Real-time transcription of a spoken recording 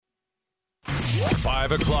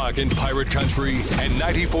5 o'clock in Pirate Country, and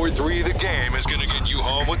 94.3 The Game is going to get you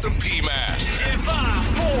home with the P-Man. In 5,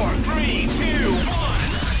 4, 3, 2,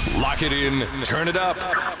 1. Lock it in, turn it up.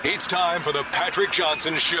 It's time for the Patrick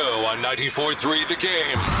Johnson Show on 94.3 The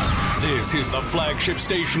Game. This is the flagship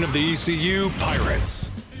station of the ECU Pirates.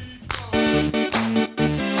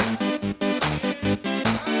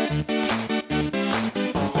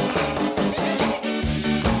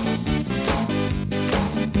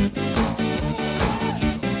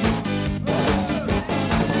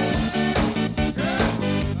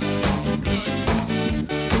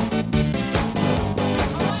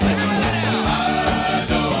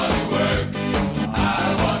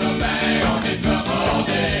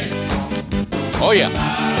 Oh, yeah.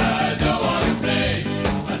 I don't want to play.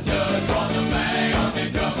 I just want to bang on the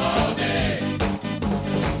drum all day.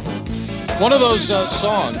 One of those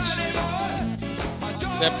songs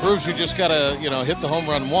that proves you just got to, hit the home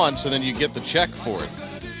run once and then you get the check for it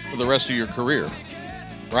for the rest of your career.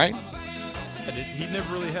 Right? He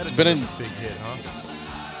never really had a big hit, huh?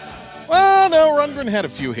 Well, no, Rundgren had a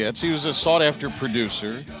few hits. He was a sought-after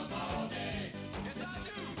producer.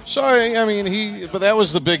 So, but that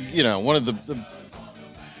was the big, one of the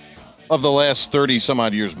of the last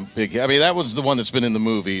 30-some-odd years big. That was the one that's been in the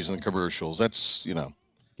movies and the commercials. That's,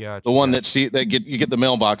 Gotcha. the one you get the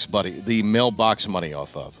mailbox money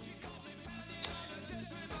off of.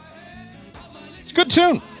 It's a good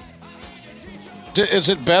tune. Is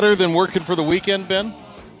it better than Working for the Weekend, Ben?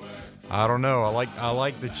 I don't know. I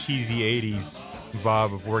like the cheesy 80s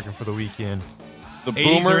vibe of Working for the Weekend. The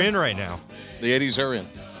 80s boomer are in right now. The 80s are in.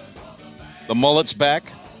 The mullet's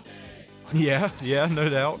back. Yeah, no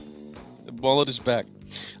doubt. The mullet is back.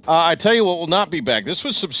 I tell you what will not be back. This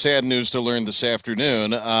was some sad news to learn this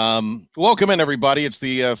afternoon. Welcome in, everybody. It's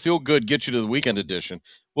the Feel Good, Get You to the Weekend edition.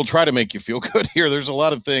 We'll try to make you feel good here. There's a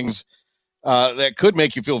lot of things that could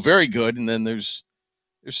make you feel very good, and then there's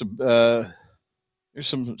some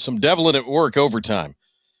devil at work overtime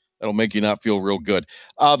that'll make you not feel real good.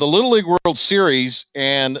 The Little League World Series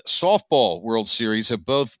and Softball World Series have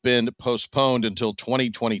both been postponed until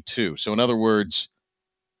 2022. So, in other words,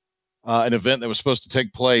 an event that was supposed to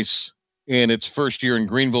take place in its first year in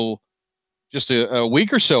Greenville just a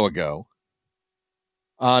week or so ago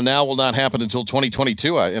now will not happen until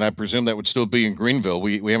 2022. And I presume that would still be in Greenville.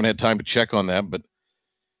 We haven't had time to check on that,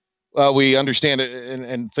 but we understand it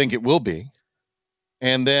and think it will be.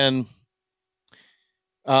 And then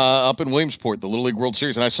up in Williamsport, the Little League World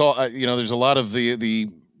Series. And I saw, there's a lot of the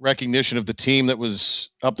recognition of the team that was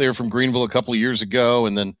up there from Greenville a couple of years ago.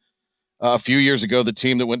 And then a few years ago, the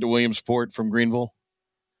team that went to Williamsport from Greenville.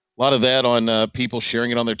 A lot of that on people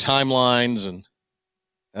sharing it on their timelines. And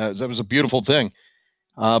that was a beautiful thing.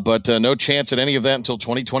 But no chance at any of that until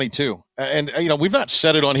 2022. And we've not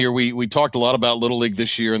said it on here. We talked a lot about Little League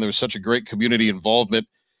this year, and there was such a great community involvement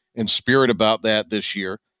and spirit about that this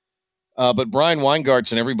year. But Brian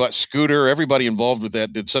Weingartz and everybody, Scooter, everybody involved with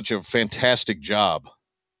that did such a fantastic job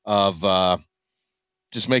of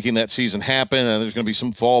just making that season happen. And there's going to be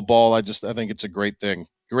some fall ball. I think it's a great thing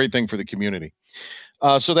for the community.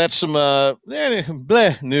 So that's some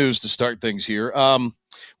news to start things here.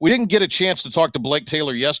 We didn't get a chance to talk to Blake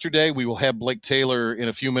Taylor yesterday. We will have Blake Taylor in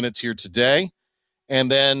a few minutes here today.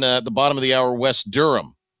 And then at the bottom of the hour, Wes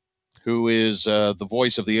Durham, who is the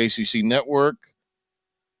voice of the ACC network.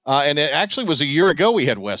 And it actually was a year ago we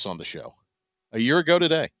had Wes on the show. A year ago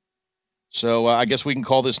today. So I guess we can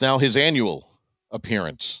call this now his annual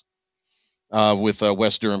appearance with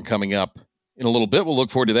Wes Durham coming up in a little bit. We'll look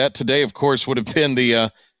forward to that. Today, of course, would have been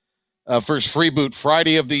the first Freeboot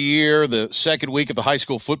Friday of the year, the second week of the high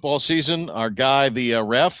school football season. Our guy, the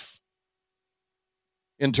ref,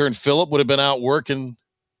 intern Philip, would have been out working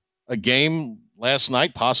a game last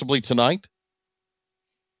night, possibly tonight.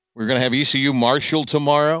 We're going to have ECU Marshall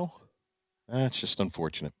tomorrow. That's just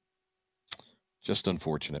unfortunate. Just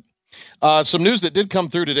unfortunate. Some news that did come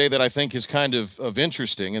through today that I think is kind of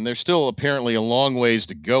interesting, and there's still apparently a long ways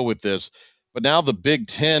to go with this, but now the Big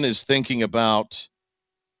Ten is thinking about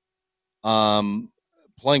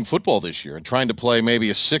playing football this year and trying to play maybe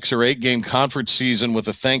a 6 or 8 game conference season with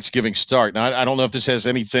a Thanksgiving start. Now, I don't know if this has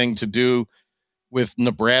anything to do with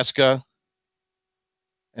Nebraska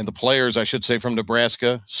and the players, I should say, from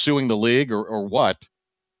Nebraska suing the league or what,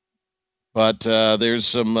 but there's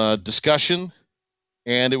some discussion.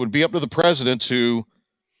 And it would be up to the presidents who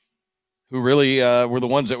really were the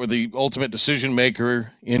ones that were the ultimate decision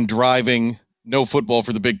maker in driving no football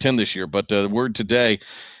for the Big Ten this year. But the word today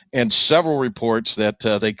and several reports that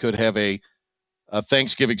they could have a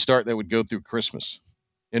Thanksgiving start that would go through Christmas.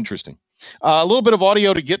 Interesting. A little bit of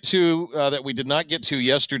audio to get to that we did not get to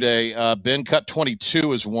yesterday. Ben Cut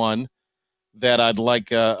 22 is one that I'd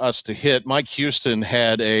like us to hit. Mike Houston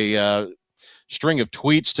had a string of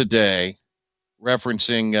tweets today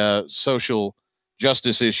referencing social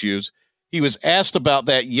justice issues. He was asked about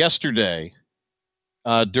that yesterday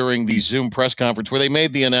during the Zoom press conference where they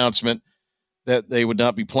made the announcement that they would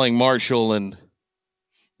not be playing Marshall. And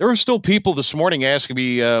there were still people this morning asking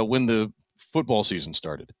me when the football season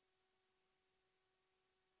started.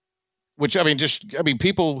 Which,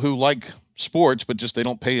 people who like sports, but just they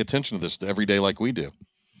don't pay attention to this every day like we do.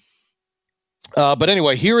 But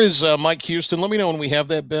anyway, here is Mike Houston. Let me know when we have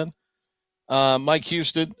that, Ben. Mike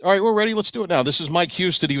Houston. All right, we're ready. Let's do it now. This is Mike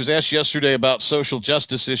Houston. He was asked yesterday about social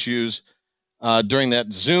justice issues during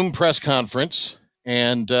that Zoom press conference.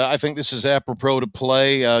 And I think this is apropos to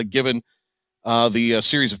play, given the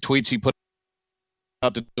series of tweets he put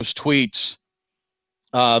out. Those tweets,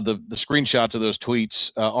 the screenshots of those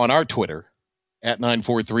tweets on our Twitter at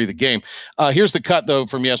 943 The Game. Here's the cut, though,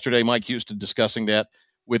 from yesterday. Mike Houston discussing that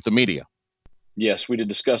with the media. Yes, we did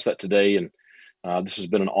discuss that today, and this has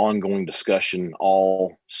been an ongoing discussion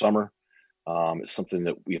all summer. It's something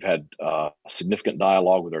that we've had significant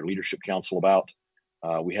dialogue with our leadership council about.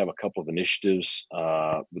 We have a couple of initiatives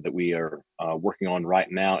that we are working on right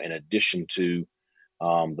now, in addition to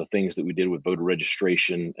the things that we did with voter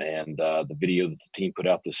registration and the video that the team put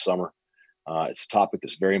out this summer. It's a topic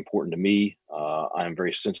that's very important to me. I am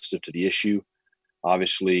very sensitive to the issue.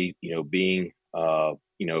 Obviously, being,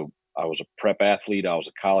 I was a prep athlete. I was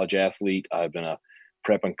a college athlete. I've been a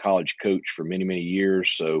prep and college coach for many, many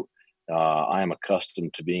years. So I am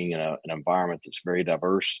accustomed to being in an environment that's very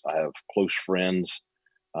diverse. I have close friends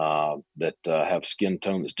that have skin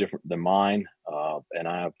tone that's different than mine, and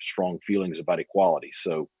I have strong feelings about equality.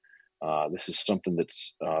 So this is something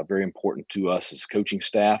that's very important to us as coaching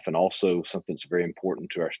staff, and also something that's very important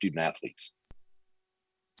to our student athletes.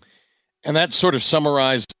 And that sort of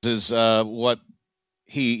summarizes what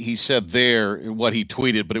he said there, what he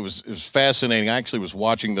tweeted, but it was fascinating. I actually was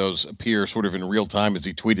watching those appear sort of in real time as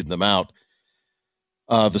he tweeted them out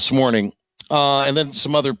this morning. And then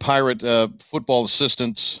some other Pirate football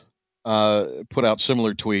assistants put out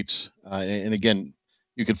similar tweets. And again,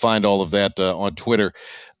 you can find all of that on Twitter.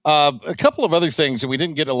 A couple of other things that we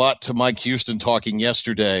didn't get a lot to Mike Houston talking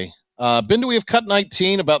yesterday. Ben, do we have cut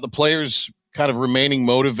 19 about the players kind of remaining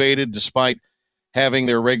motivated despite having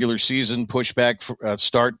their regular season pushed back for a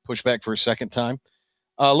second time?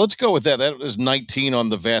 Let's go with that. That was 19 on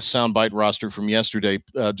the vast soundbite roster from yesterday.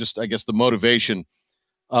 Just, I guess, the motivation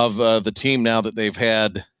of the team now that they've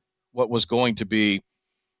had what was going to be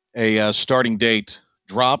a starting date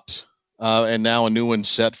dropped and now a new one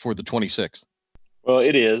set for the 26th. Well,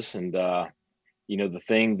 it is. And, the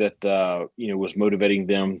thing that, was motivating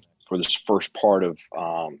them for this first part of,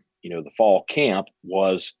 the fall camp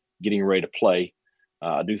was getting ready to play.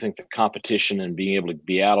 I do think the competition and being able to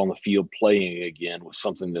be out on the field playing again was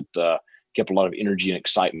something that kept a lot of energy and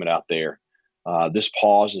excitement out there. This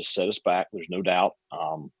pause has set us back. There's no doubt.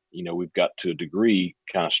 We've got to a degree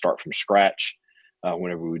kind of start from scratch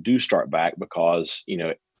whenever we do start back, because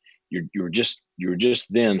you were just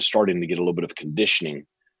then starting to get a little bit of conditioning,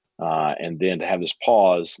 and then to have this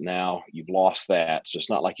pause, now you've lost that. So it's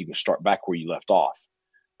not like you can start back where you left off.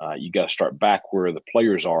 You got to start back where the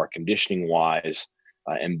players are conditioning wise,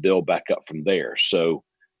 and build back up from there. So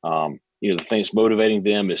the thing that's motivating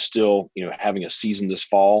them is still having a season this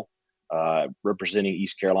fall. Representing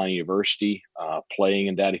East Carolina University, playing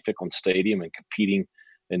in Daddy Ficklin Stadium, and competing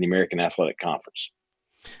in the American Athletic Conference.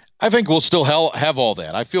 I think we'll still have all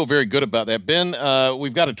that. I feel very good about that. Ben,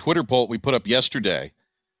 we've got a Twitter poll we put up yesterday,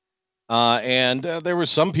 and there were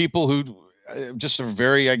some people who just are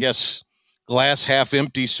very, I guess, glass half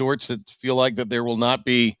empty sorts that feel like that there will not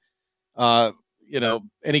be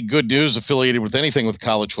any good news affiliated with anything with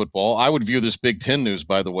college football. I would view this Big Ten news,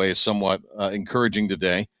 by the way, as somewhat encouraging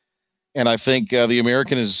today. And I think the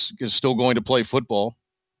American is still going to play football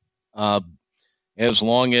as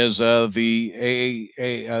long as the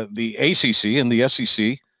ACC and the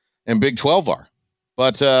SEC and Big 12 are.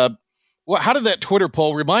 But how did that Twitter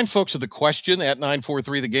poll remind folks of the question at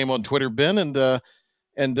 943 The Game on Twitter, Ben,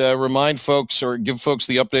 and remind folks or give folks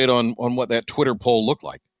the update on what that Twitter poll looked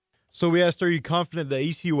like? So we asked, are you confident that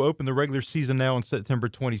ECU will open the regular season now on September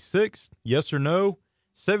 26th? Yes or no?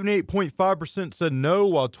 78.5% said no,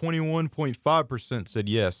 while 21.5% said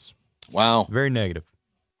yes. Wow. Very negative.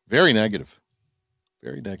 Very negative.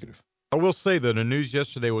 Very negative. I will say, though, the news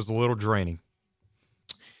yesterday was a little draining.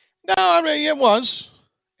 No, I mean, it was.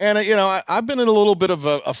 And, I've been in a little bit of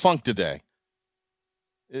a funk today.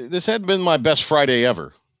 This hadn't been my best Friday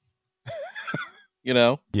ever. you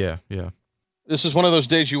know? Yeah, yeah. This is one of those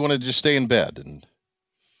days you want to just stay in bed.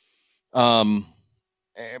 And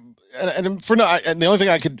for now, and the only thing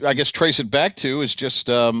I could, I guess, trace it back to is just,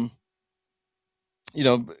 you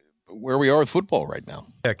know, where we are with football right now.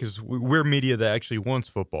 Yeah, because we're media that actually wants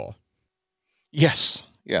football. Yes,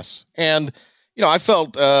 yes. And, you know, I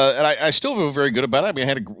felt, and I still feel very good about it. I mean, I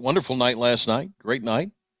had a wonderful night last night, great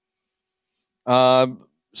night.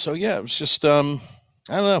 So, yeah, it was just, I don't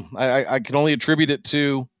know. I can only attribute it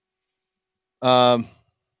to,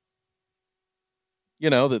 you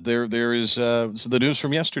know, that there is the news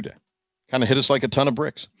from yesterday kind of hit us like a ton of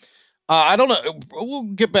bricks. I don't know. We'll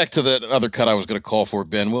get back to that other cut I was going to call for,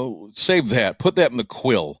 Ben. We'll save that. Put that in the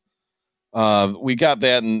quill. We got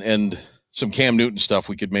that and some Cam Newton stuff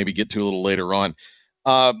we could maybe get to a little later on.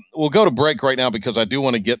 We'll go to break right now because I do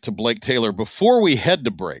want to get to Blake Taylor. Before we head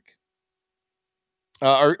to break,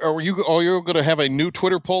 are you going to have a new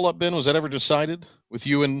Twitter poll up, Ben? Was that ever decided with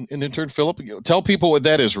you and intern Philip? Tell people what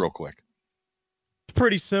that is real quick. It's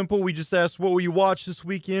pretty simple. We just asked, what will you watch this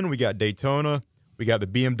weekend? We got Daytona. We got the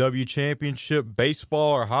BMW Championship,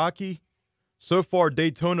 baseball or hockey. So far,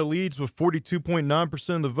 Daytona leads with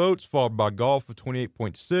 42.9% of the votes, followed by golf with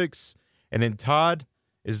 28.6%. And then tied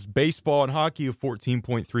is baseball and hockey with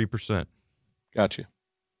 14.3%. Gotcha.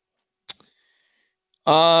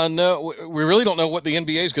 No, we really don't know what the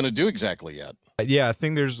NBA is going to do exactly yet. Yeah, I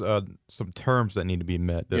think there's some terms that need to be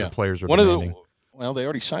met that the players are One demanding. Well, they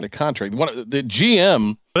already signed a contract. The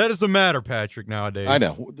GM. But that doesn't matter, Patrick, nowadays. I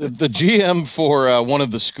know. The GM for one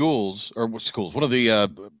of the schools, one of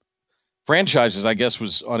the franchises, I guess,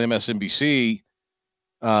 was on MSNBC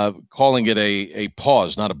calling it a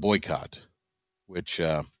pause, not a boycott, which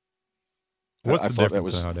what's I the thought difference that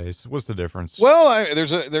was nowadays? What's the difference? Well,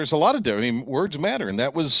 there's a lot of different. I mean, words matter, and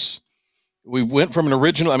that was we went from an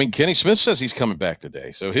original. I mean, Kenny Smith says he's coming back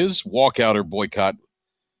today, so his walkout or boycott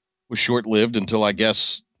was short-lived until I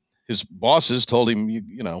guess his bosses told him,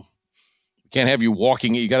 you know, we can't have you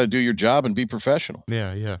walking. You got to do your job and be professional.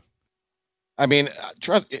 Yeah, yeah. I mean,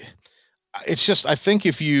 it's just I think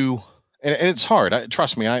if you and it's hard.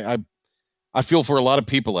 Trust me, I feel for a lot of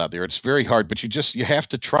people out there. It's very hard, but you have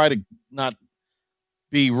to try to not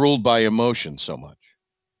be ruled by emotion so much.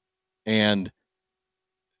 And,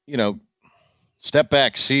 you know, step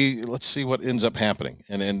back, let's see what ends up happening.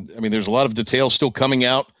 And I mean, there's a lot of details still coming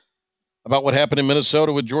out about what happened in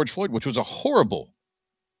Minnesota with George Floyd, which was a horrible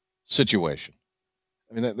situation.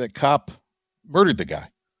 I mean, that cop murdered the guy.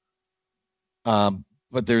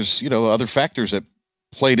 But there's, you know, other factors that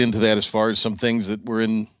played into that as far as some things that were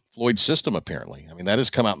in Floyd's system, apparently. I mean, that has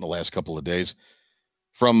come out in the last couple of days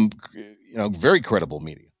from, you know, very credible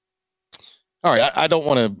media. All right, I don't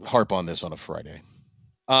want to harp on this on a Friday.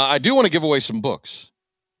 I do want to give away some books.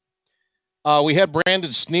 We had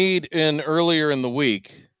Brandon Sneed in earlier in the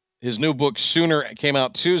week. His new book, Sooner, came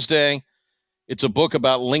out Tuesday. It's a book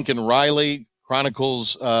about Lincoln Riley,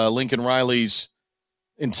 chronicles Lincoln Riley's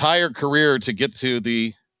entire career to get to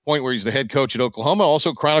the point where he's the head coach at Oklahoma.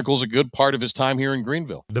 Also chronicles a good part of his time here in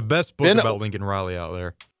Greenville. The best book about Lincoln Riley out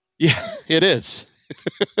there. Yeah, it is.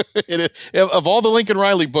 It is. Of all the Lincoln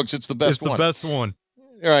Riley books, it's the best one. It's the best one.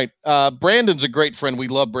 All right. Brandon's a great friend. We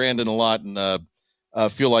love Brandon a lot, and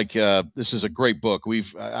feel like this is a great book.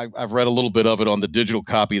 I've read a little bit of it on the digital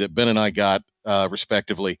copy that Ben and I got,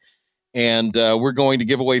 respectively. And we're going to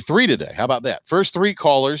give away 3 today. How about that? First 3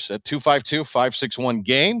 callers at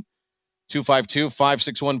 252-561-GAME,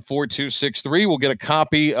 252-561-4263 will get a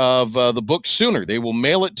copy of the book Sooner. They will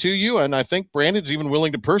mail it to you, and I think Brandon's even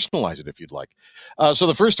willing to personalize it if you'd like. So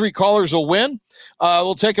the first 3 callers will win.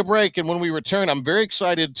 We'll take a break, and when we return, I'm very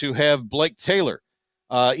excited to have Blake Taylor,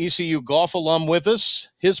 ECU golf alum, with us.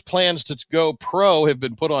 His plans to go pro have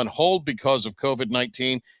been put on hold because of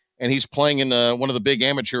COVID-19, and he's playing in one of the big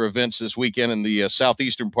amateur events this weekend in the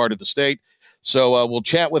southeastern part of the state. So we'll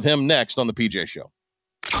chat with him next on the PJ Show.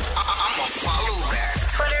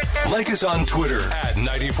 Like us on Twitter at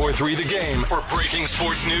 94.3 The Game for breaking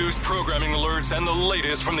sports news, programming alerts, and the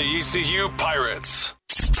latest from the ECU Pirates.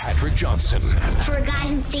 Patrick Johnson. For a guy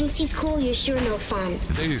who thinks he's cool, you're sure no fun.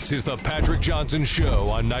 This is the Patrick Johnson Show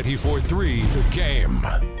on 94.3 The Game.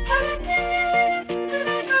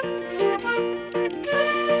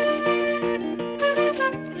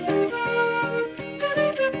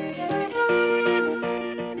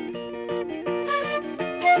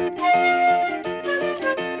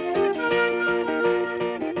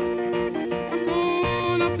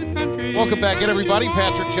 Welcome back in, everybody.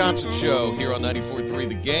 Patrick Johnson Show here on 94.3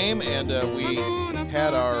 The Game, and we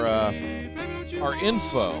had our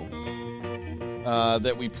info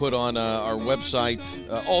that we put on our website,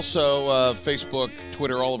 also Facebook,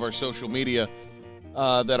 Twitter, all of our social media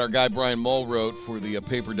that our guy Brian Mull wrote for the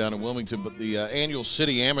paper down in Wilmington, but the annual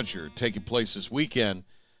City Amateur taking place this weekend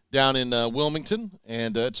down in Wilmington,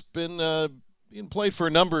 and it's been being played for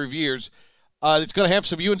a number of years. It's going to have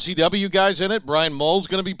some UNCW guys in it. Brian Mull's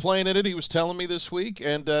going to be playing in it, he was telling me this week,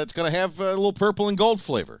 and it's going to have a little purple and gold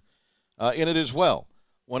flavor in it as well.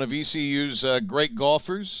 One of ECU's great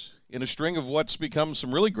golfers in a string of what's become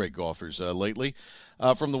some really great golfers lately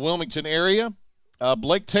from the Wilmington area,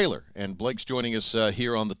 Blake Taylor. And Blake's joining us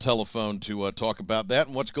here on the telephone to talk about that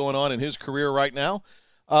and what's going on in his career right now.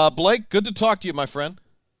 Blake, good to talk to you, my friend.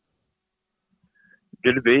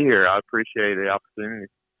 Good to be here. I appreciate the opportunity.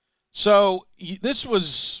 So this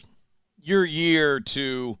was your year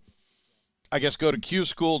to, I guess, go to Q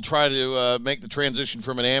school, try to make the transition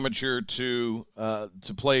from an amateur to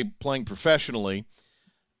playing professionally.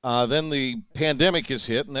 Then the pandemic has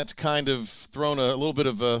hit, and that's kind of thrown a little bit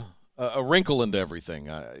of a wrinkle into everything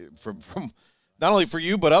from not only for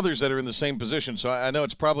you but others that are in the same position. So I know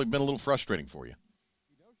it's probably been a little frustrating for you.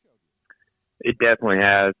 It definitely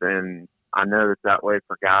has, and I know it's that way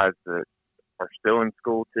for guys that are still in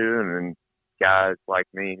school too, and then guys like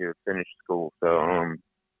me who have finished school. So,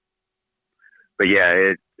 but yeah,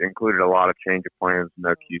 it included a lot of change of plans.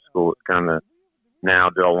 No Q school. It's kind of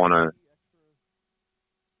now, do I want to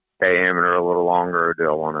stay amateur a little longer, or do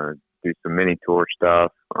I want to do some mini tour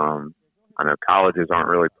stuff? I know colleges aren't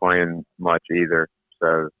really playing much either,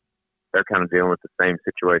 so they're kind of dealing with the same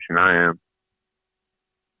situation I am.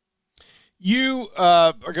 You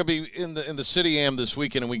are going to be in the City Am this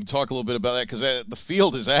weekend, and we can talk a little bit about that because the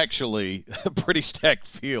field is actually a pretty stacked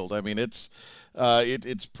field. I mean, it's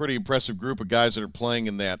pretty impressive group of guys that are playing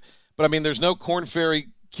in that. But I mean, there's no Korn Ferry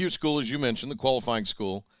Q school, as you mentioned, the qualifying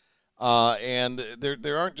school, and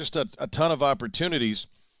there aren't just a ton of opportunities.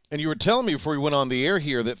 And you were telling me before we went on the air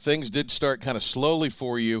here that things did start kind of slowly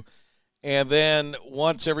for you, and then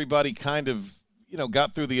once everybody kind of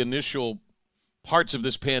got through the initial parts of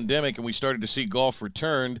this pandemic and we started to see golf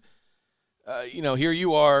returned, here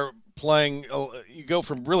you are playing, you go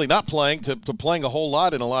from really not playing to playing a whole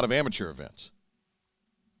lot in a lot of amateur events.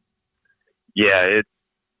 Yeah,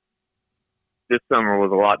 this summer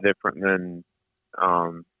was a lot different than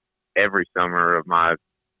every summer of my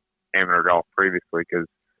amateur golf previously, because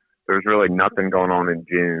there was really nothing going on in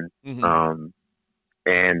June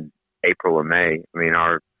and April and May. I mean,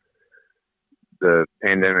 the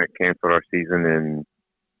pandemic canceled our season, and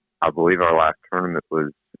I believe our last tournament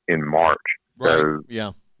was in March. Right. So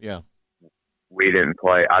yeah. We didn't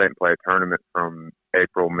play. I didn't play a tournament from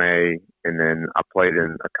April, May, and then I played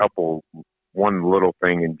in one little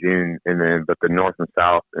thing in June, but the North and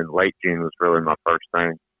South in late June was really my first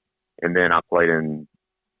thing, and then I played in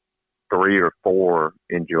 3 or 4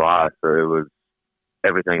 in July. So it was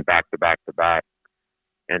everything back to back to back,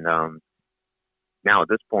 and now at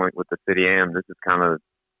this point with the City Am, this is kind of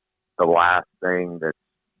the last thing that's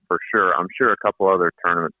for sure. I'm sure a couple other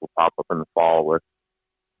tournaments will pop up in the fall with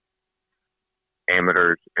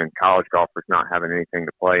amateurs and college golfers not having anything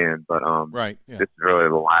to play in. But right, yeah. This is really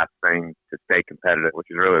the last thing to stay competitive, which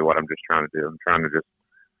is really what I'm just trying to do. I'm trying to just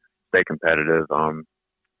stay competitive.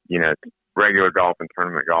 Regular golf and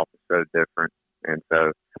tournament golf is so different. And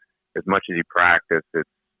so as much as you practice, it's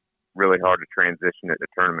really hard to transition it to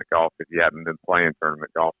tournament golf if you haven't been playing tournament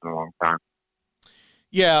golf in a long time.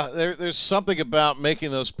 Yeah, there's something about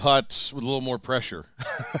making those putts with a little more pressure,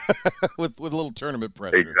 with a little tournament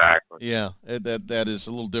pressure. Exactly. Yeah, that is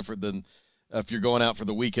a little different than if you're going out for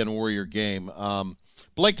the weekend warrior game.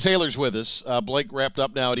 Blake Taylor's with us. Blake wrapped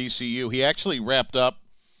up now at ECU. He actually wrapped up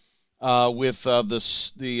with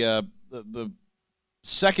the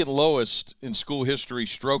second lowest in school history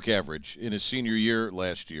stroke average in his senior year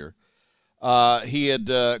last year. He had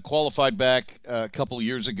qualified back a couple of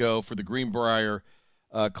years ago for the Greenbrier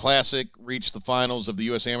Classic, reached the finals of the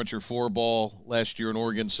U.S. Amateur 4-ball last year in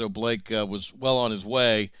Oregon, so Blake was well on his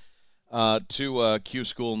way to Q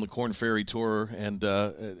School and the Korn Ferry Tour and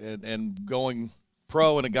going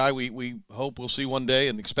pro, and a guy we hope we'll see one day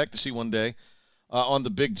and expect to see one day on the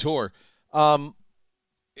big tour. Tell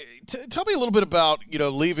me a little bit about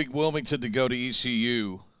leaving Wilmington to go to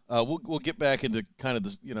ECU. We'll get back into kind of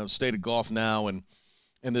the state of golf now and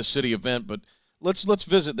this city event, but let's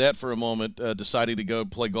visit that for a moment. Deciding to go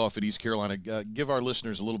play golf at East Carolina. Give our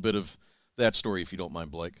listeners a little bit of that story, if you don't mind,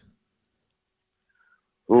 Blake.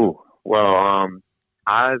 Ooh, well,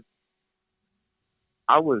 I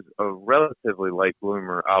was a relatively late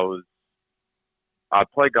bloomer. I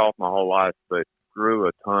played golf my whole life, but grew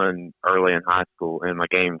a ton early in high school, and my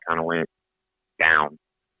game kind of went down.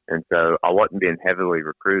 And so I wasn't being heavily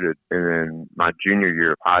recruited. And then my junior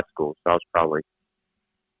year of high school, so I was probably,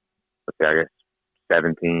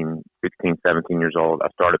 16, 17 years old, I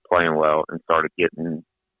started playing well and started getting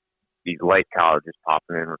these late colleges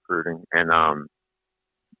popping in recruiting. And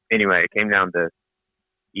anyway, it came down to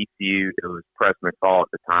ECU. It was Press McFall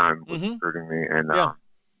at the time was recruiting me,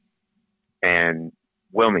 and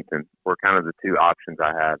Wilmington were kind of the two options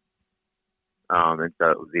I had. And so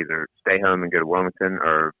it was either stay home and go to Wilmington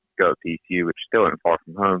or go to ECU, which still isn't far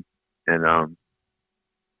from home. And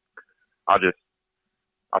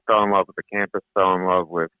I fell in love with the campus, fell in love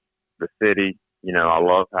with the city. You know, I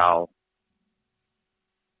love how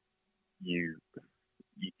you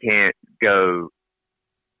can't go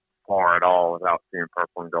far at all without seeing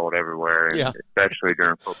purple and gold everywhere. And especially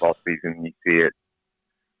during football season, you see it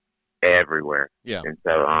everywhere. Yeah. And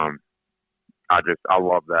so I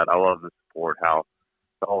love that. I love the support, how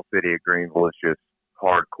the whole city of Greenville is just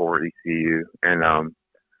hardcore ECU. And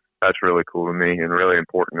that's really cool to me and really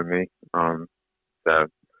important to me. So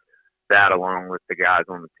that, along with the guys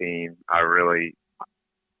on the team,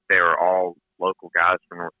 they were all local guys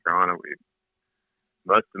from North Carolina.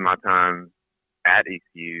 Most of my time at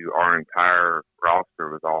ECU, our entire roster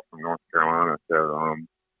was all from North Carolina. So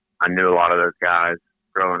I knew a lot of those guys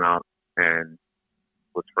growing up and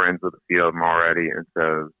was friends with a few of them already. And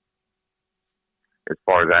so as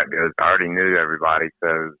far as that goes, I already knew everybody.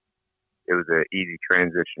 So it was an easy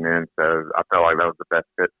transition in. So I felt like that was the best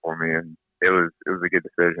fit for me. And it was a good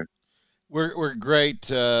decision. We're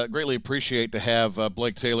greatly appreciate to have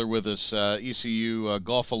Blake Taylor with us, ECU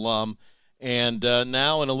golf alum, and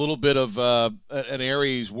now in a little bit of an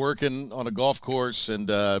area he's working on a golf course and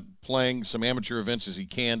playing some amateur events as he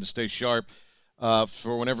can to stay sharp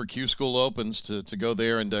for whenever Q School opens to go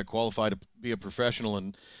there and qualify to be a professional.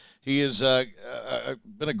 And he has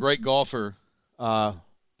been a great golfer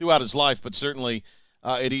throughout his life, but certainly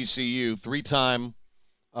at ECU, three-time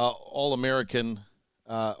All-American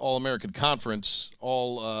Conference,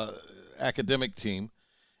 all-academic team,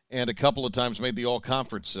 and a couple of times made the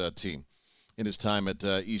all-conference team in his time at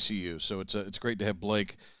ECU. So it's great to have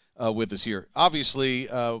Blake with us here. Obviously,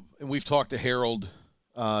 and we've talked to Harold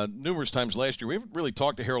numerous times last year. We haven't really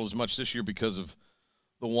talked to Harold as much this year because of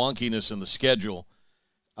the wonkiness in the schedule,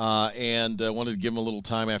 and wanted to give him a little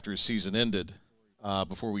time after his season ended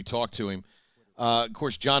before we talk to him. Of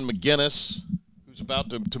course, John McGinnis, who's about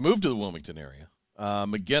to move to the Wilmington area.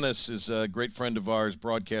 McGinnis is a great friend of ours,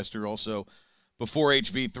 broadcaster also. Before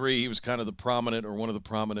HV3, he was kind of the prominent or one of the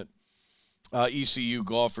prominent ECU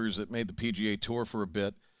golfers that made the PGA Tour for a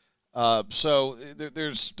bit. So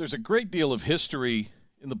there's a great deal of history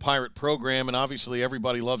in the Pirate program, and obviously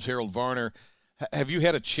everybody loves Harold Varner. Have you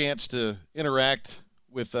had a chance to interact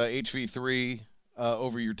with HV3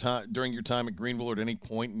 over your time during your time at Greenville or at any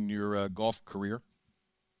point in your golf career?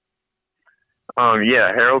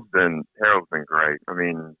 Yeah, Harold's been great. I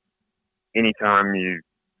mean, anytime you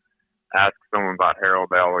ask someone about Harold,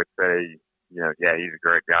 they always say, you know, yeah, he's a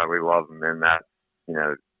great guy. We love him. And that, you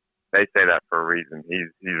know, they say that for a reason.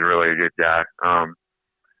 He's really a good guy.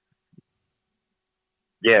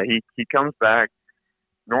 Yeah, he comes back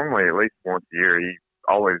normally at least once a year. He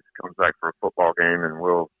always comes back for a football game, and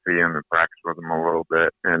we'll see him and practice with him a little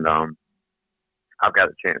bit. And I've got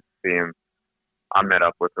a chance to see him. I met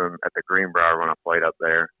up with him at the Greenbrier when I played up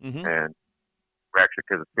there, and we actually,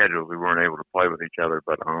 because of schedules, we weren't able to play with each other.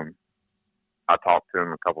 But I talked to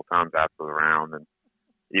him a couple times after the round, and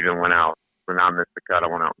even went out when I missed the cut. I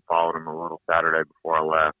went out and followed him a little Saturday before I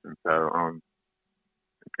left, and so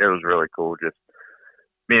it was really cool. Just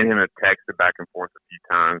me and him have texted back and forth a few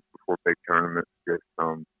times before big tournaments. Just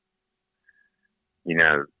you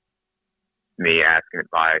know, me asking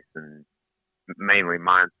advice and mainly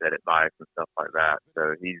mindset advice and stuff like that.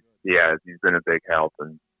 So he's been a big help,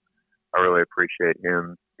 and I really appreciate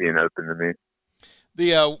him being open to me.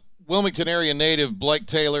 The Wilmington area native Blake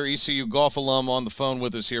Taylor, ECU golf alum, on the phone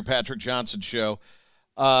with us here, Patrick Johnson Show.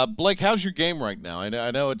 Blake, how's your game right now?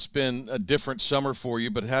 I know it's been a different summer for you,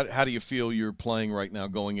 but how do you feel you're playing right now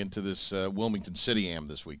going into this Wilmington City Am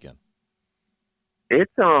this weekend?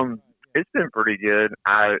 It's been pretty good.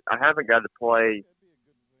 I haven't got to play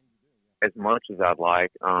as much as I'd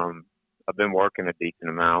like. I've been working a decent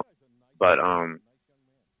amount, but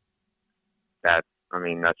that's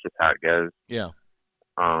just how it goes. Yeah.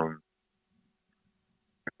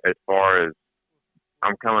 As far as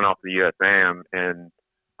I'm coming off the USAM, and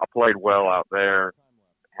I played well out there,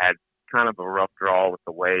 had kind of a rough draw with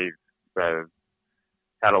the waves, so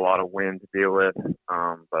had a lot of wind to deal with,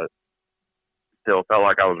 but still felt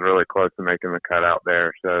like I was really close to making the cut out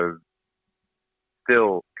there. So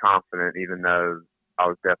still confident, even though I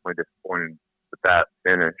was definitely disappointed with that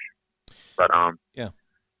finish. But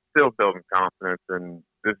still building confidence, and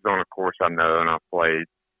this is on a course I know and I've played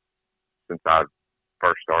since I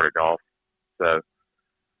first started golf. So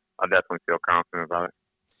I definitely feel confident about it.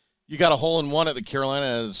 You got a hole-in-one at the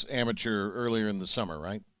Carolinas Amateur earlier in the summer,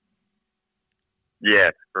 right?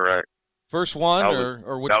 Yes, correct. First one, was,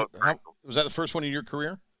 or which? Was that the first one in your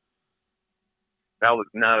career? That was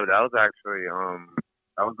actually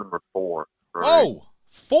that was number 4. Oh,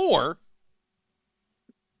 4?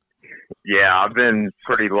 Yeah, I've been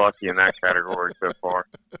pretty lucky in that category so far.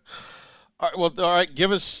 All right.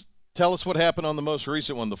 Tell us what happened on the most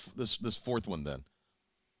recent one, this fourth one, then.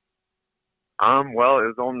 Well, it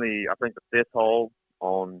was on I think the 5th hole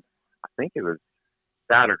on, I think it was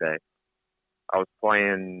Saturday. I was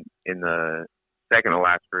playing in the second to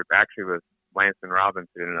last group. Actually, with Lance and Robbins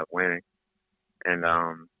who ended up winning, and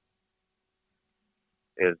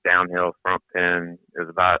it was downhill front pin. It was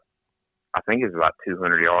about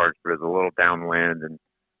 200 yards, but it was a little downwind, and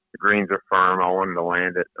the greens are firm. I wanted to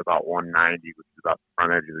land it about 190, which is about the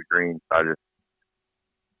front edge of the green. So I just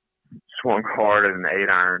swung hard at an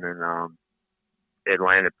 8-iron, and it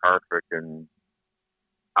landed perfect. And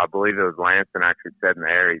I believe it was Lance and actually said in the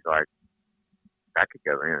air, he's like, that could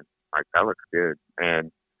go in. Like, that looks good.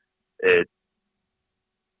 And it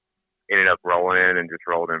ended up rolling in and just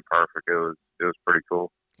rolled in perfect. It was pretty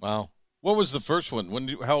cool. Wow. What was the first one?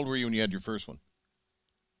 How old were you when you had your first one?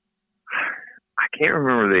 I can't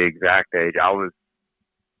remember the exact age. I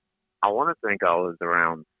want to think I was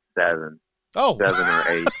around 7. Oh. 7 or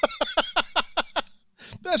 8.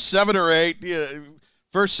 That's 7 or 8. Yeah.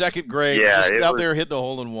 First, second grade. Yeah, just out there hitting a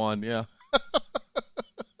hole-in-one. Yeah.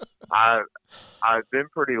 I've been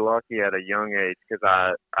pretty lucky at a young age because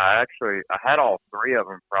I had all 3 of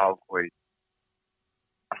them probably.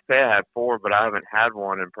 I say I had 4, but I haven't had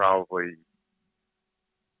one in probably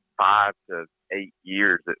 5 to 8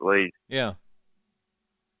 years at least. Yeah.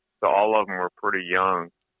 So all of them were pretty young,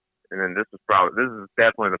 and then this is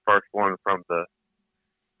definitely the first one from the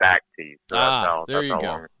back teeth. So there you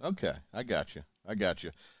go. Okay, I got you.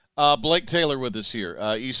 Blake Taylor with us here,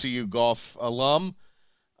 ECU golf alum.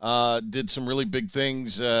 Did some really big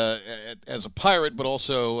things as a Pirate, but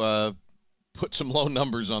also put some low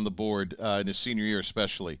numbers on the board in his senior year,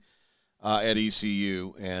 especially at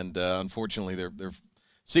ECU. And unfortunately, their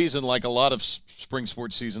season, like a lot of spring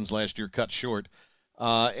sports seasons last year, cut short.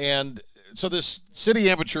 And so this city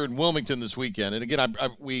amateur in Wilmington this weekend, and again,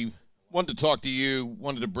 we wanted to talk to you,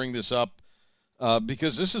 wanted to bring this up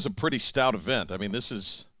because this is a pretty stout event. I mean, this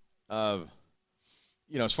is,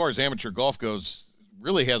 as far as amateur golf goes,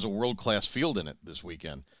 really has a world-class field in it this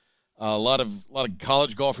weekend. A lot of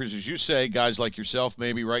college golfers, as you say, guys like yourself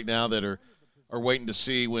maybe right now that are waiting to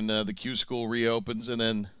see when the Q School reopens, and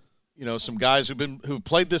then some guys who've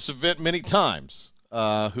played this event many times,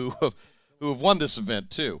 who have won this event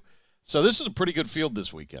too. So this is a pretty good field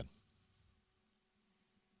this weekend.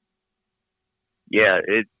 Yeah,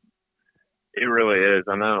 it really is.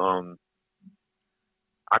 I know.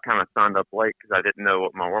 I kind of signed up late because I didn't know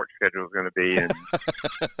what my work schedule was going to be, and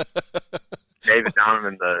David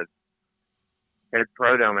Donovan, the head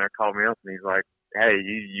pro down there, called me up and he's like, "Hey,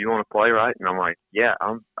 you want to play, right?" And I'm like, "Yeah,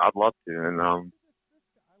 I'd love to." And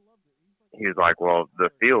he was like, "Well, the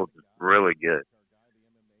field's really good."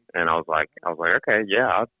 And I was like, "Okay, yeah,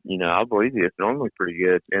 I believe you. It's normally pretty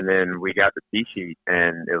good." And then we got the tee sheet,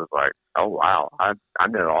 and it was like, "Oh wow, I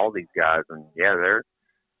know all these guys." And yeah,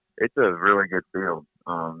 it's a really good field.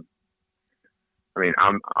 I mean,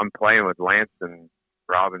 I'm playing with Lance and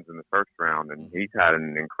Robbins in the first round, and he's had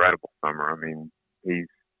an incredible summer. I mean,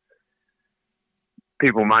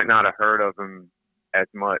 people might not have heard of him as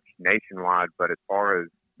much nationwide, but as far as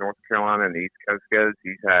North Carolina and the East Coast goes,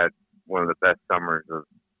 he's had one of the best summers of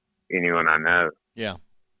anyone I know. Yeah.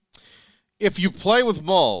 If you play with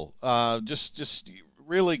Mull, just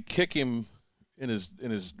really kick him in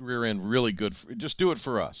his rear end really good. Just do it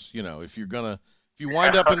for us. If you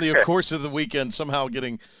wind up in the course of the weekend somehow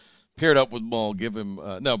getting paired up with Mull, give him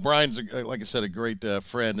no. Brian's like I said, a great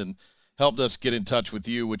friend and helped us get in touch with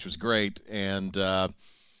you, which was great. And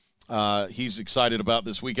he's excited about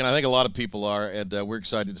this weekend. I think a lot of people are, and we're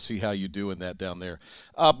excited to see how you do in that down there.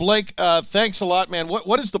 Blake, thanks a lot, man.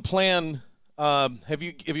 What is the plan? Have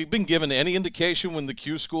you been given any indication when the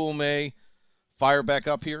Q School may fire back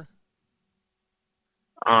up here?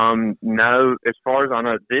 No, as far as I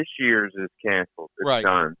know, this year's is canceled. It's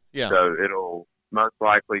done. Yeah. So it'll most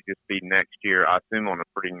likely just be next year, I assume, on a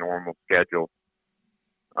pretty normal schedule.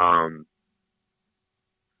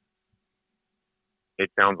 It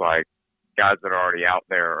sounds like guys that are already out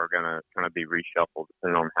there are going to kind of be reshuffled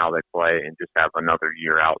depending on how they play and just have another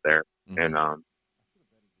year out there. Mm-hmm. And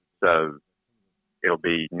so it'll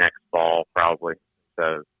be next fall probably.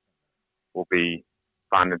 So we'll be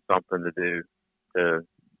finding something to do to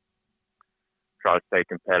try to stay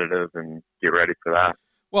competitive and get ready for that.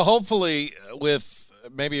 Well, hopefully with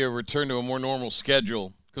maybe a return to a more normal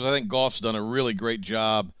schedule, because I think golf's done a really great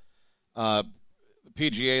job, the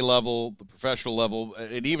PGA level, the professional level,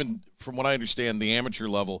 and even from what I understand, the amateur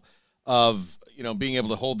level of, being able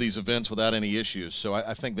to hold these events without any issues. So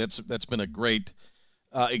I think that's been a great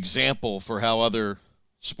example for how other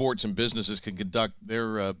sports and businesses can conduct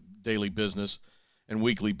their daily business and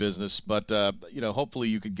weekly business. But, hopefully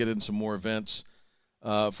you could get in some more events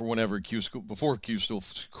for whenever before Q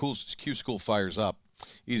School fires up.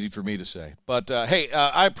 Easy for me to say. But, hey,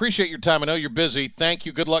 I appreciate your time. I know you're busy. Thank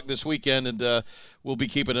you. Good luck this weekend, and we'll be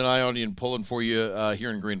keeping an eye on you and pulling for you here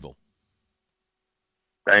in Greenville.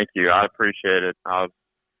 Thank you. I appreciate it.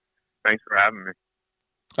 Thanks for having me.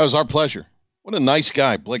 That was our pleasure. What a nice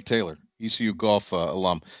guy, Blake Taylor, ECU golf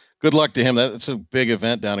alum. Good luck to him. That's a big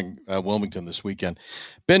event down in Wilmington this weekend.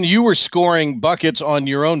 Ben, you were scoring buckets on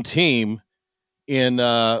your own team in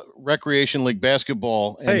Recreation League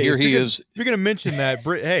basketball, and here he is. If you're going to mention that,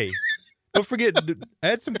 hey, don't forget to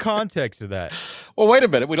add some context to that. Well, wait a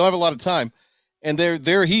minute. We don't have a lot of time. And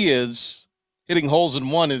there he is hitting holes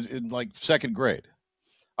in one in like second grade.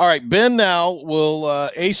 All right, Ben now will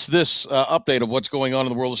ace this update of what's going on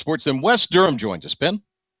in the world of sports. Then Wes Durham joins us. Ben?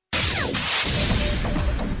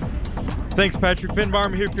 Thanks, Patrick. Ben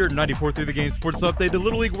Barham here for your 94 Through the Game Sports Update. The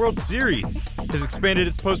Little League World Series has expanded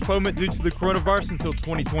its postponement due to the coronavirus until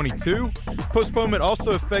 2022. Postponement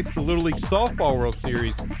also affects the Little League Softball World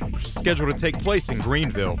Series, which is scheduled to take place in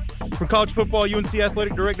Greenville. From college football, UNC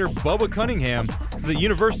Athletic Director Bubba Cunningham says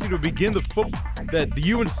that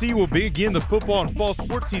the UNC will begin the football and fall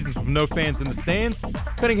sports seasons with no fans in the stands.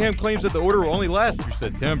 Cunningham claims that the order will only last through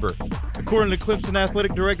September. According to Clemson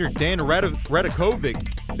Athletic Director Dan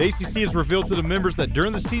Radakovic, the ACC has revealed to the members that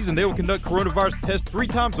during the season they will conduct coronavirus tests 3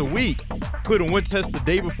 times a week, including one test the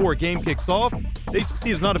day before a game kicks off. The ACC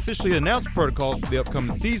has not officially announced protocols for the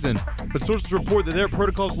upcoming season, but sources report that their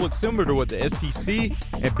protocols look similar to what the SEC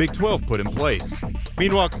and Big 12 put in place.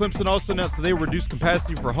 Meanwhile, Clemson also announced that they will reduce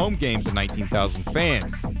capacity for home games to 19,000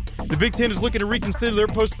 fans. The Big Ten is looking to reconsider their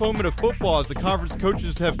postponement of football as the conference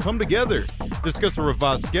coaches have come together to discuss a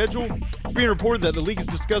revised schedule. It's being reported that the league has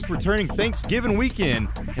discussed returning Thanksgiving weekend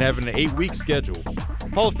and having an 8-week schedule.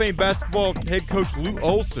 Hall of Fame basketball head coach Lou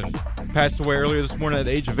Olson passed away earlier this morning at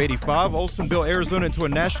the age of 85. Olson built Arizona into a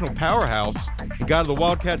national powerhouse and guided the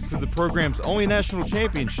Wildcats to the program's only national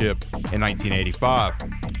championship in 1985.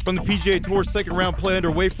 From the PGA Tour's second-round play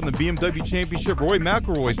underway from the BMW Championship, Rory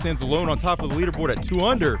McIlroy stands alone on top of the leaderboard at 2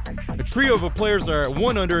 under. A trio of players are at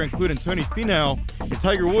 1 under, including Tony Finau, and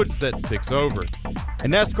Tiger Woods is at 6 over.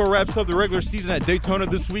 And NASCAR wraps up the regular season at Daytona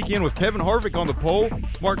this weekend with Kevin Harvick on the pole,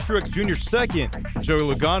 Mark Truex Jr. second, and Joey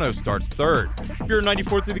Logano starts third. If you're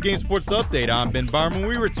 94 Through the Game Sports Update, I'm Ben Barham. When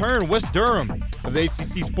we return, Wes Durham of the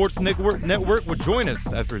ACC Sports Network will join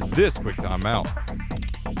us after this quick timeout.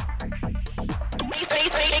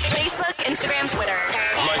 Facebook, Instagram, Twitter.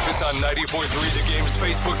 Like us on 94.3 The Game's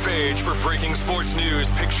Facebook page for breaking sports news,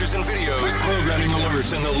 pictures and videos, programming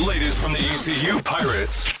alerts, and the latest from the ECU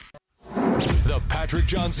Pirates. The Patrick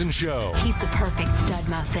Johnson Show. He's the perfect stud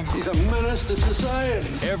muffin. He's a menace to society.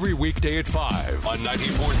 Every weekday at 5 on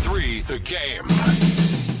 94.3 The Game.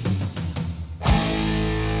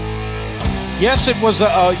 Yes, it was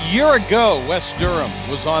a year ago Wes Durham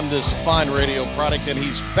was on this fine radio product, and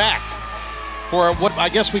he's back for what I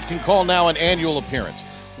guess we can call now an annual appearance.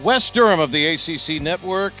 Wes Durham of the ACC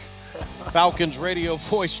Network, Falcons radio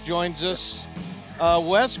voice, joins us.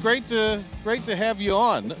 Wes, great to have you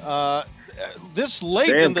on. This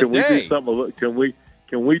late Dan, in the day.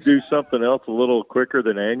 Can we do something else a little quicker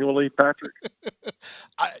than annually, Patrick?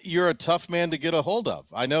 You're a tough man to get a hold of.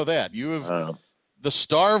 I know that. You have the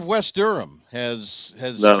star of Wes Durham has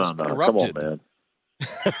no. erupted. Come on, man.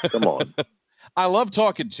 Come on. I love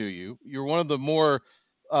talking to you. You're one of the more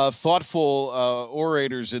thoughtful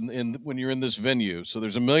orators in when you're in this venue. So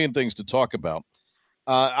there's a million things to talk about.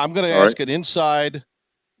 I'm going to ask an inside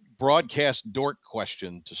broadcast dork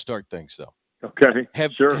question to start things, though. Okay.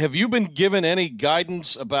 Have you been given any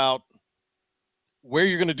guidance about where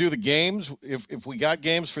you're going to do the games? If we got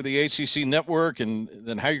games for the ACC Network, and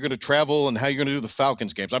then how you're going to travel and how you're going to do the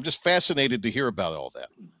Falcons games? I'm just fascinated to hear about all that.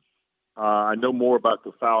 I know more about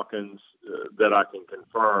the Falcons that I can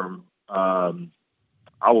confirm.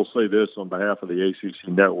 I will say this on behalf of the ACC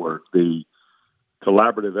Network: the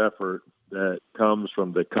collaborative effort that comes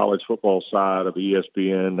from the college football side of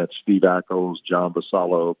ESPN, that's Steve Ackles, John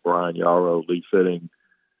Basallo, Brian Yarrow, Lee Fitting.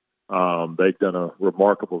 They've done a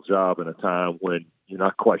remarkable job in a time when, you're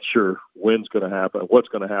not quite sure when's going to happen, what's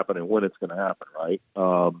going to happen, and when it's going to happen, right?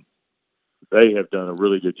 They have done a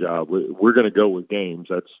really good job. We're going to go with games.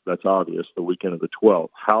 That's obvious, the weekend of the 12th.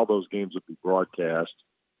 How those games will be broadcast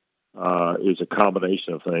is a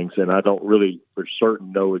combination of things, and I don't really for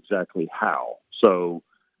certain know exactly how. So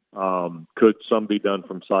could some be done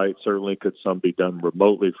from site? Certainly. Could some be done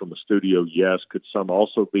remotely from a studio? Yes. Could some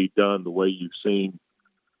also be done the way you've seen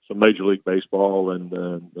some Major League Baseball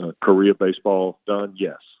and Korea baseball done?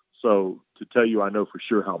 Yes. So to tell you I know for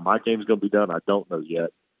sure how my game's going to be done, I don't know yet.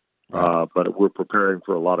 But we're preparing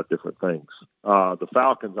for a lot of different things. The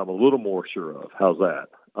Falcons, I'm a little more sure of. How's that?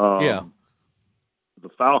 The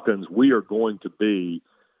Falcons, we are going to be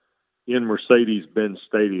in Mercedes-Benz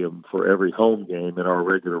Stadium for every home game in our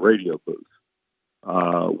regular radio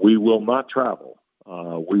booth. We will not travel.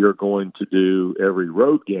 We are going to do every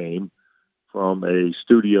road game from a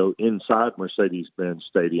studio inside Mercedes-Benz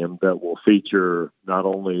Stadium that will feature not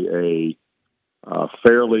only a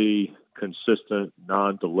fairly consistent,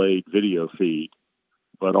 non-delayed video feed,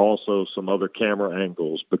 but also some other camera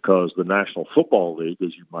angles because the National Football League,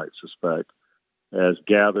 as you might suspect, has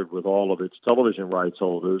gathered with all of its television rights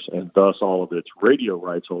holders and thus all of its radio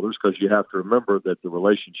rights holders, because you have to remember that the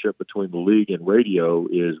relationship between the league and radio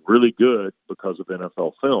is really good because of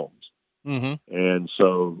NFL films. Mm-hmm. And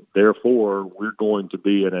so, therefore, we're going to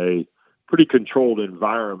be in a pretty controlled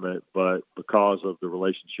environment, but because of the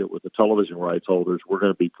relationship with the television rights holders, we're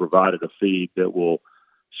going to be provided a feed that will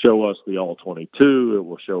show us the all-22. It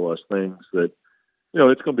will show us things that,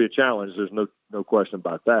 it's going to be a challenge. There's no question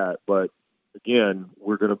about that. But again,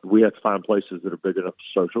 we have to find places that are big enough to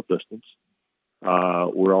social distance.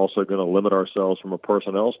 We're also going to limit ourselves from a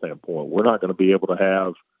personnel standpoint. We're not going to be able to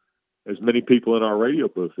have as many people in our radio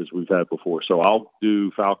booth as we've had before. So I'll do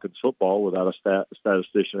Falcons football without a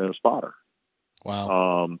statistician and a spotter.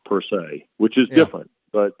 Wow. Per se, which is different,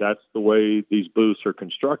 but that's the way these booths are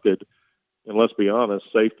constructed. And let's be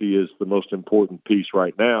honest, safety is the most important piece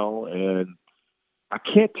right now. And I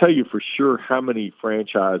can't tell you for sure how many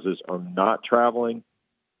franchises are not traveling,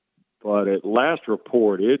 but at last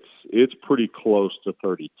report, it's pretty close to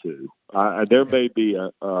 32. There may be 3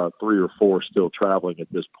 or 4 still traveling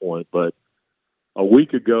at this point, but a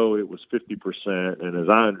week ago it was 50%, and as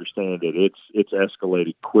I understand it, it's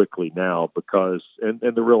escalated quickly now because, and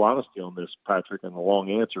the real honesty on this, Patrick, and the long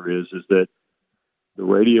answer is that the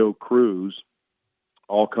radio crews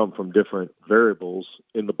all come from different variables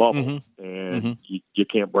in the bubble, mm-hmm. and mm-hmm. You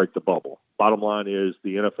can't break the bubble. Bottom line is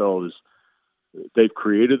the NFL they've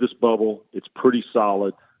created this bubble. It's pretty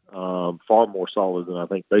solid, far more solid than I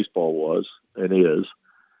think baseball was and is.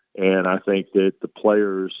 And I think that the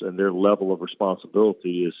players and their level of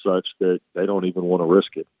responsibility is such that they don't even want to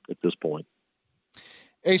risk it at this point.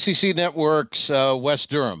 ACC Network's Wes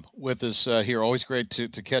Durham with us here. Always great to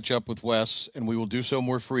catch up with Wes, and we will do so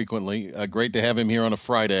more frequently. Great to have him here on a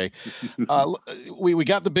Friday. We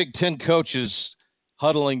got the Big Ten coaches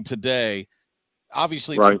huddling today.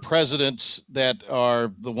 Obviously, it's the presidents that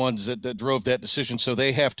are the ones that drove that decision, so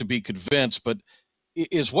they have to be convinced. But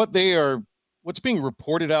is what's being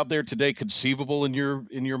reported out there today conceivable in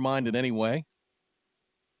your mind in any way?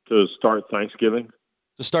 To start Thanksgiving?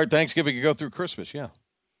 To start Thanksgiving and go through Christmas, yeah.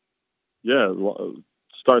 Yeah,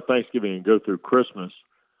 start Thanksgiving and go through Christmas,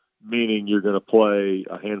 meaning you're going to play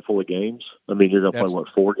a handful of games? I mean, you're going to play,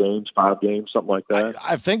 4 games, 5 games, something like that?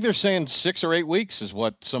 I think they're saying 6 or 8 weeks is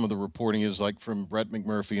what some of the reporting is, like from Brett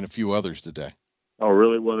McMurphy and a few others today. Oh,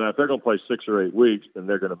 really? Well, now, if they're going to play 6 or 8 weeks, then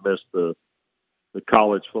they're going to miss the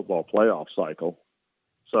college football playoff cycle.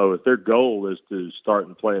 So if their goal is to start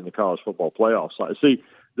and play in the college football playoff cycle, see,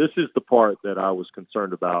 this is the part that I was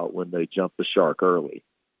concerned about when they jumped the shark early,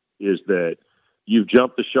 is that you've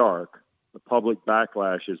jumped the shark, the public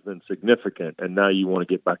backlash has been significant, and now you want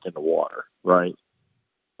to get back in the water, right?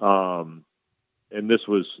 And this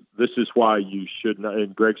is why you should not,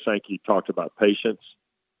 and Greg Sankey talked about patience.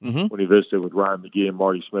 Mm-hmm. When he visited with Ryan McGee and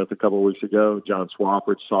Marty Smith a couple of weeks ago. John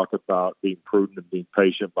Swafford's talked about being prudent and being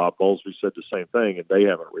patient. Bob Bowlesby said the same thing, and they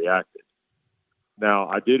haven't reacted. Now,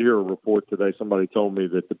 I did hear a report today. Somebody told me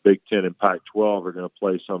that the Big Ten and Pac-12 are going to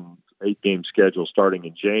play some 8-game schedule starting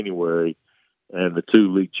in January, and the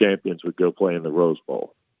 2 league champions would go play in the Rose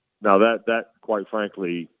Bowl. Now, that quite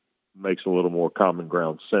frankly, makes a little more common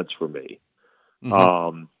ground sense for me.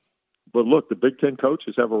 Mm-hmm. But look, the Big Ten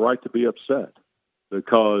coaches have a right to be upset,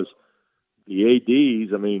 because the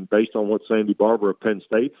ADs, I mean, based on what Sandy Barber of Penn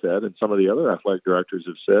State said and some of the other athletic directors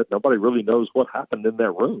have said, nobody really knows what happened in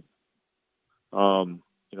that room.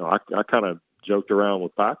 I kind of joked around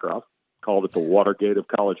with Packer. I called it the Watergate of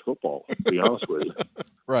college football, to be honest with you.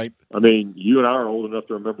 Right. I mean, you and I are old enough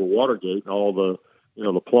to remember Watergate and all the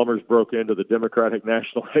the plumbers broke into the Democratic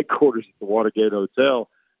National Headquarters at the Watergate Hotel.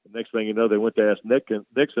 The next thing you know, they went to ask Nixon,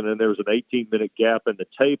 and there was an 18-minute gap in the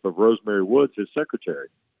tape of Rosemary Woods, his secretary.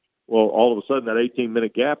 Well, all of a sudden, that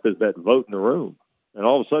 18-minute gap is that vote in the room. And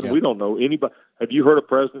all of a sudden, we don't know anybody. Have you heard a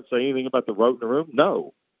president say anything about the vote in the room?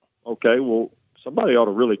 No. Okay, well, somebody ought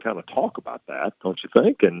to really kind of talk about that, don't you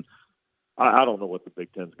think? And I don't know what the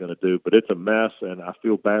Big Ten's going to do, but it's a mess, and I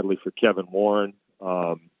feel badly for Kevin Warren.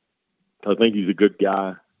 I think he's a good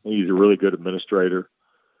guy. I think he's a really good administrator.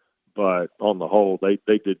 But on the whole, they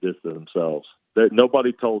did this to themselves.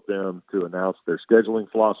 Nobody told them to announce their scheduling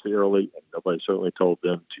philosophy early, and nobody certainly told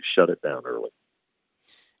them to shut it down early.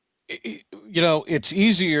 It's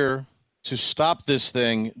easier to stop this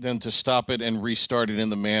thing than to stop it and restart it in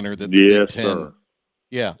the manner that the Big Ten. Sir.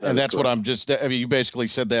 Yeah, and that's correct. What I'm just. I mean, you basically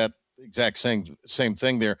said that exact same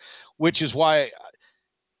thing there, which is why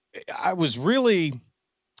I was really,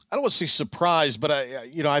 I don't want to say surprised, but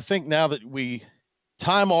I think now that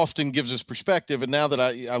time often gives us perspective, and now that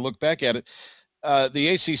I look back at it, the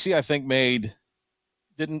ACC I think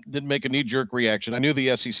didn't make a knee-jerk reaction. I knew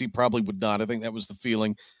the SEC probably would not. I think that was the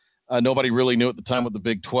feeling. Nobody really knew at the time what the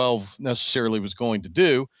Big 12 necessarily was going to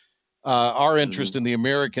do. Our interest in the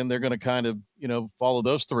American, they're going to kind of follow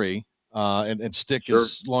those three and stick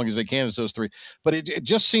as long as they can as those three. But it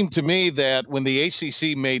just seemed to me that when the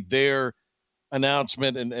ACC made their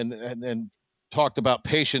announcement and talked about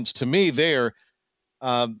patience, to me there,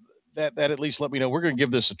 that at least let me know we're going to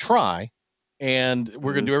give this a try, and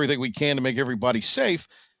we're going to do everything we can to make everybody safe.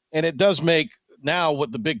 And it does make now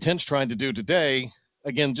what the Big Ten's trying to do today,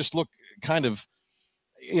 again, just look kind of,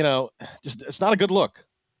 it's not a good look.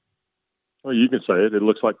 Well, you can say it. It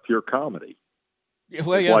looks like pure comedy.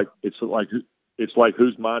 Well, it's like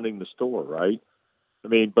who's minding the store, right? I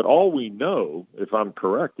mean, but all we know, if I'm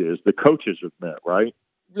correct, is the coaches have met, right?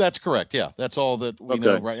 That's correct. Yeah, that's all that we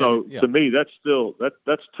know right now. So to me, that's still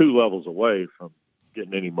that's 2 levels away from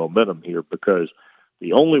getting any momentum here, because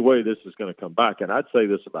the only way this is going to come back, and I'd say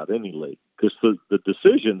this about any league, because the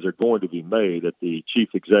decisions are going to be made at the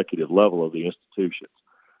chief executive level of the institutions.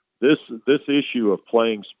 This issue of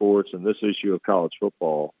playing sports and this issue of college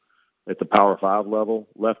football at the Power 5 level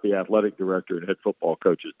left the athletic director and head football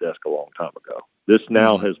coach's desk a long time ago. This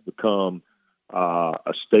now has become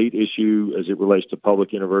a state issue as it relates to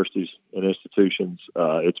public universities and institutions.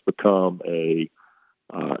 It's become a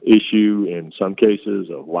issue in some cases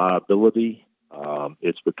of liability.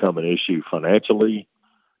 It's become an issue financially.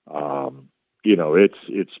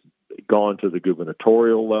 It's gone to the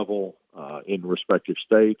gubernatorial level in respective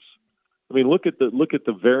states. I mean, look at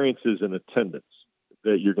the variances in attendance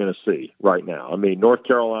that you're going to see right now. I mean, North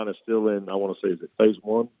Carolina's still in, I want to say, is it phase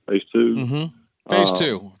 1, phase 2? Mm-hmm. Phase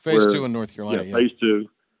 2 in North Carolina. Yeah, phase 2.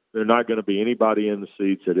 They're not going to be anybody in the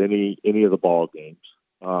seats at any of the ball games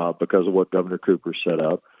because of what Governor Cooper set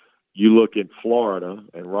up. You look in Florida,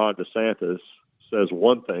 and Ron DeSantis says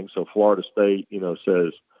one thing. So Florida State,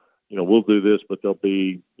 says, we'll do this, but there'll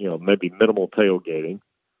be, maybe minimal tailgating.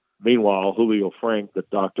 Meanwhile, Julio Frank, the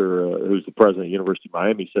doctor who's the president of the University of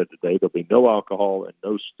Miami, said today there'll be no alcohol and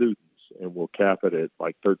no students, and we'll cap it at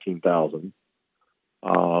like 13,000.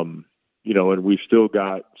 And we've still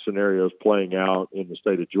got scenarios playing out in the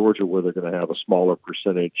state of Georgia where they're going to have a smaller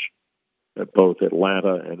percentage at both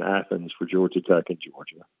Atlanta and Athens for Georgia Tech and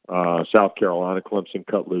Georgia. South Carolina, Clemson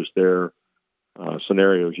cut loose their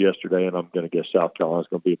scenarios yesterday, and I'm going to guess South Carolina's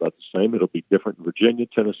going to be about the same. It'll be different in Virginia,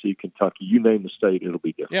 Tennessee, Kentucky. You name the state, it'll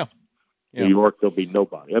be different. Yeah. New York, there'll be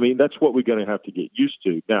nobody. I mean, that's what we're going to have to get used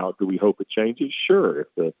to. Now, do we hope it changes? Sure.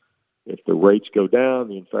 If the rates go down,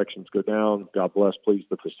 the infections go down, God bless, please,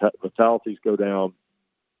 the fatalities go down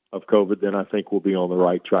of COVID, then I think we'll be on the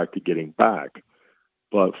right track to getting back.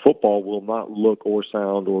 But football will not look or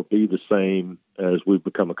sound or be the same as we've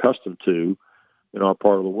become accustomed to in our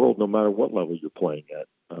part of the world, no matter what level you're playing at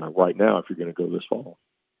right now, if you're going to go this fall.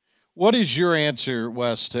 What is your answer,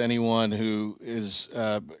 Wes, to anyone who is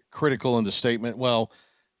critical in the statement? Well,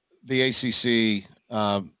 the ACC,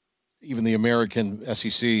 even the American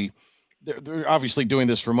SEC, they're obviously doing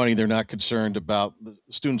this for money. They're not concerned about the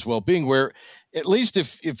students' well-being, where at least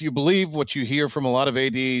if you believe what you hear from a lot of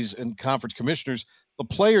ADs and conference commissioners, the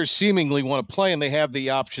players seemingly want to play and they have the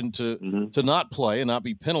option to not play and not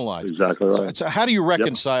be penalized. Exactly right. So how do you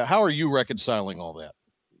reconcile? Yep. How are you reconciling all that?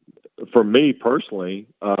 For me personally,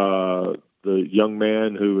 the young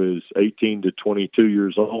man who is 18 to 22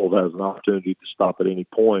 years old has an opportunity to stop at any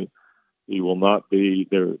point. He will not be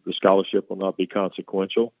there. The scholarship will not be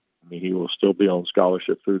consequential. I mean, he will still be on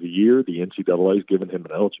scholarship through the year. The NCAA has given him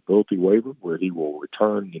an eligibility waiver where he will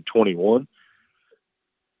return in 21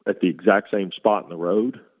 at the exact same spot in the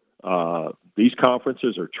road. these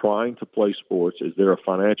conferences are trying to play sports. Is there a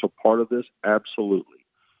financial part of this? Absolutely.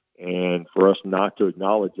 And for us not to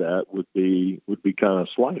acknowledge that would be kind of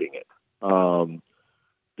slighting it.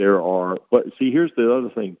 But see, here's the other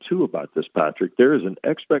thing too about this, Patrick. There is an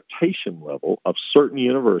expectation level of certain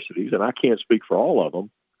universities, and I can't speak for all of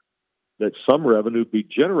them, that some revenue be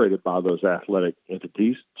generated by those athletic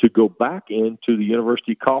entities to go back into the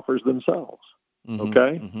university coffers themselves. Mm-hmm,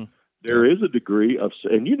 okay? Mm-hmm. There is a degree of,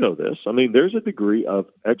 and you know this, I mean, there's a degree of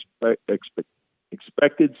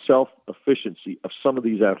expected self-efficiency of some of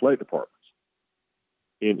these athletic departments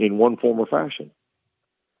in one form or fashion.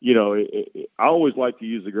 You know, I always like to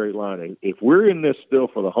use the great line, if we're in this still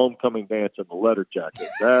for the homecoming dance and the letter jacket,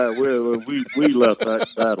 we left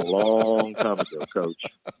that a long time ago, Coach.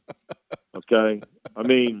 Okay? I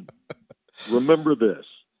mean, remember this.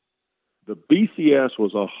 The BCS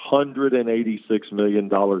was $186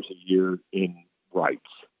 million a year in rights,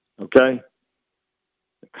 okay?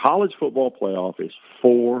 The college football playoff is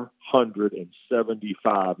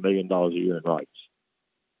 $475 million a year in rights.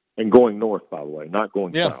 And going north, by the way, not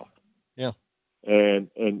going south. Yeah. And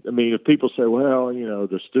I mean, if people say, well, you know,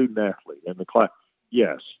 the student athlete and the class,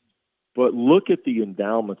 yes. But look at the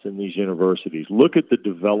endowments in these universities. Look at the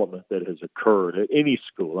development that has occurred at any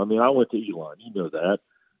school. I mean, I went to Elon. You know that.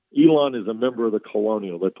 Elon is a member of the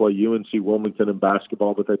Colonial. They play UNC Wilmington in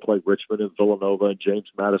basketball, but they play Richmond and Villanova and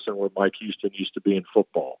James Madison, where Mike Houston used to be in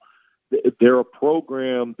football. They're a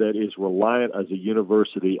program that is reliant as a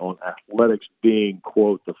university on athletics being,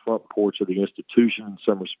 quote, the front porch of the institution in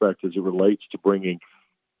some respect as it relates to bringing,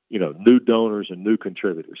 you know, new donors and new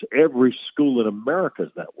contributors. Every school in America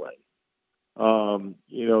is that way.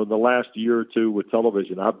 You know, in the last year or two with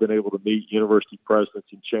television, I've been able to meet university presidents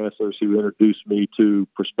and chancellors who introduce me to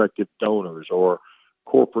prospective donors or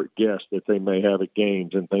corporate guests that they may have at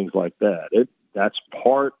games and things like that. That's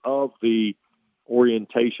part of the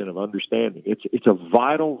orientation of understanding. It's a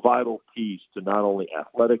vital piece to not only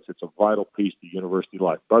athletics, it's a vital piece to university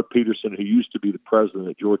life. Bud Peterson, who used to be the president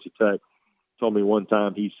at Georgia Tech, told me one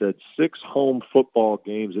time, he said 6 home football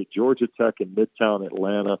games at Georgia Tech in Midtown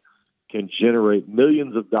Atlanta can generate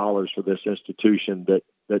millions of dollars for this institution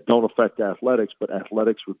that don't affect athletics, but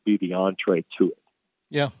athletics would be the entree to it.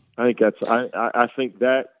 Yeah. I think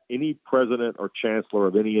that any president or chancellor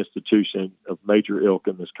of any institution of major ilk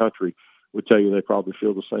in this country would tell you they probably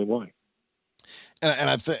feel the same way. And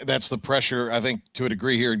I think that's the pressure, I think, to a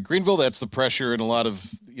degree here in Greenville. That's the pressure in a lot of,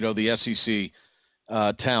 you know, the SEC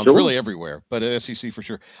towns, sure. Really everywhere, but SEC for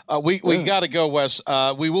sure. We got to go, Wes.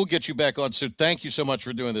 We will get you back on soon. Thank you so much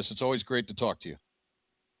for doing this. It's always great to talk to you.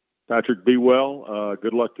 Patrick, be well.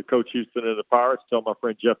 Good luck to Coach Houston and the Pirates. Tell my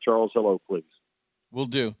friend Jeff Charles hello, please. Will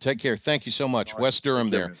do. Take care. Thank you so much. Right. Wes Durham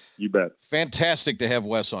there. You bet. Fantastic to have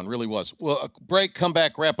Wes on. Really was. Well, a break, come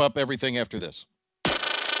back, wrap up everything after this.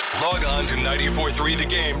 Log on to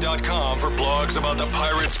 943thegame.com for blogs about the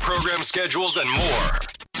Pirates, program schedules, and more.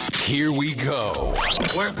 Here we go.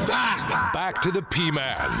 We're back. Back to the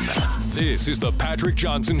P-Man. This is the Patrick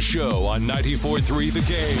Johnson Show on 94.3 The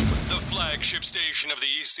Game, the flagship station of the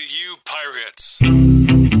ECU Pirates.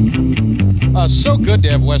 So good to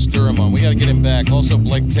have Wes Durham on. We got to get him back. Also,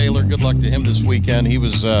 Blake Taylor, good luck to him this weekend. He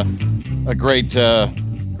was a great to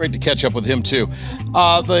catch up with him, too.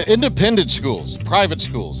 The independent schools, private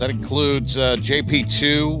schools, that includes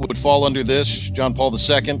JP2 would fall under this, John Paul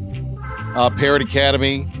II, Parrott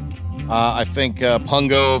Academy, I think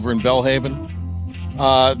Pungo over in Bellhaven.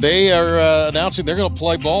 They are announcing they're going to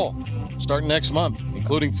play ball starting next month,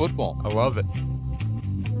 including football. I love it.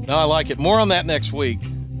 No, I like it. More on that next week.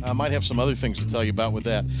 I might have some other things to tell you about with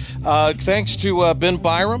that. Thanks to Ben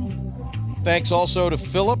Byram. Thanks also to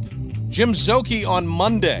Philip. Jim Zoki on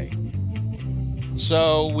Monday.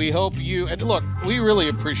 So we hope you, and look, we really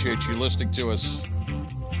appreciate you listening to us.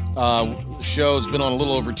 The show's been on a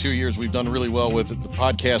little over 2 years. We've done really well with it. The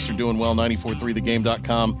podcasts are doing well,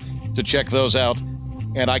 943thegame.com to check those out.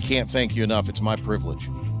 And I can't thank you enough. It's my privilege.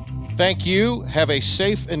 Thank you. Have a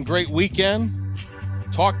safe and great weekend.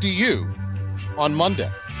 Talk to you on Monday.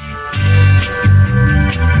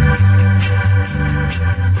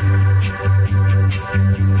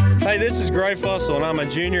 Hey, this is Gray Fussell, and I'm a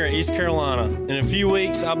junior at East Carolina. In a few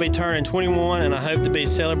weeks, I'll be turning 21, and I hope to be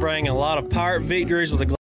celebrating a lot of Pirate victories with a